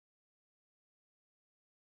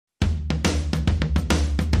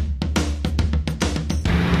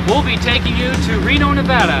we'll be taking you to Reno,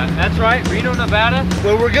 Nevada. That's right, Reno, Nevada.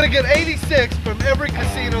 Well, we're gonna get 86 from every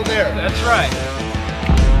casino there. That's right.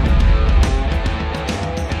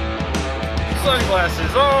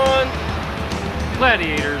 Sunglasses on.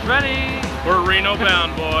 Gladiators ready. We're Reno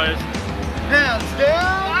bound, boys. Hands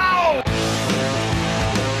down. Ow!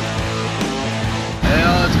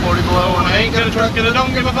 Hell, it's 40 below and I ain't gonna truck and I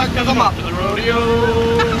don't give a fuck cause I'm off to the rodeo.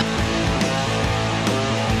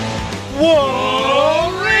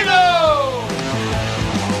 Whoa, Reno!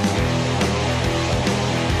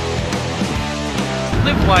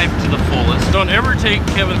 Live life to the fullest. Don't ever take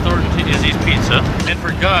Kevin Thornton to Izzy's Pizza. And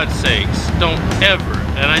for God's sakes, don't ever,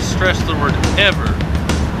 and I stress the word ever,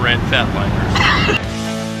 rent fat liners.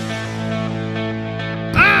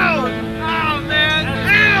 Ow! Oh man!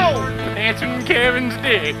 Ow! That's when Kevin's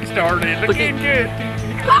dick started looking good.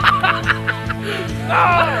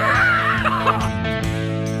 Oh!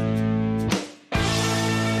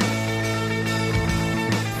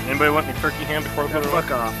 Anybody want any turkey ham before I put it on?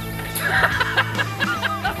 Fuck off.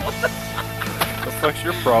 The fuck's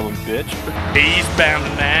your problem, bitch? He's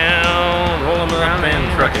bounding down, roll him up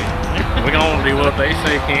and trucking. We're gonna do what they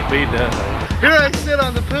say can't be done. Here I sit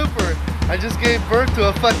on the pooper. I just gave birth to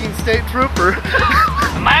a fucking state trooper.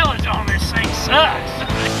 The mileage on this thing sucks.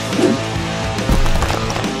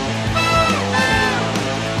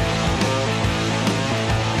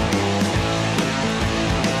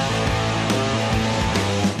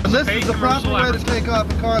 This is the proper way to take off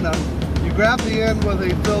a condom. You grab the end with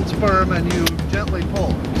a filled sperm and you gently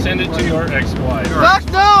pull. Send it to your ex-wife. Fuck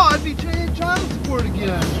no! I'd be paying child support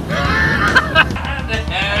again.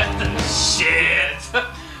 Shit!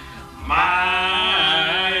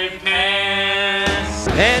 My pants!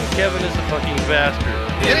 And Kevin is a fucking bastard.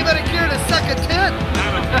 Anybody care to suck a tit?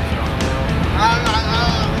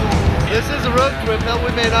 This is a road trip. Hell,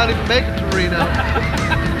 we may not even make it to Reno.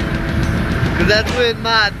 Cause that's when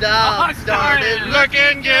my dog started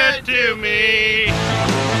looking good to me.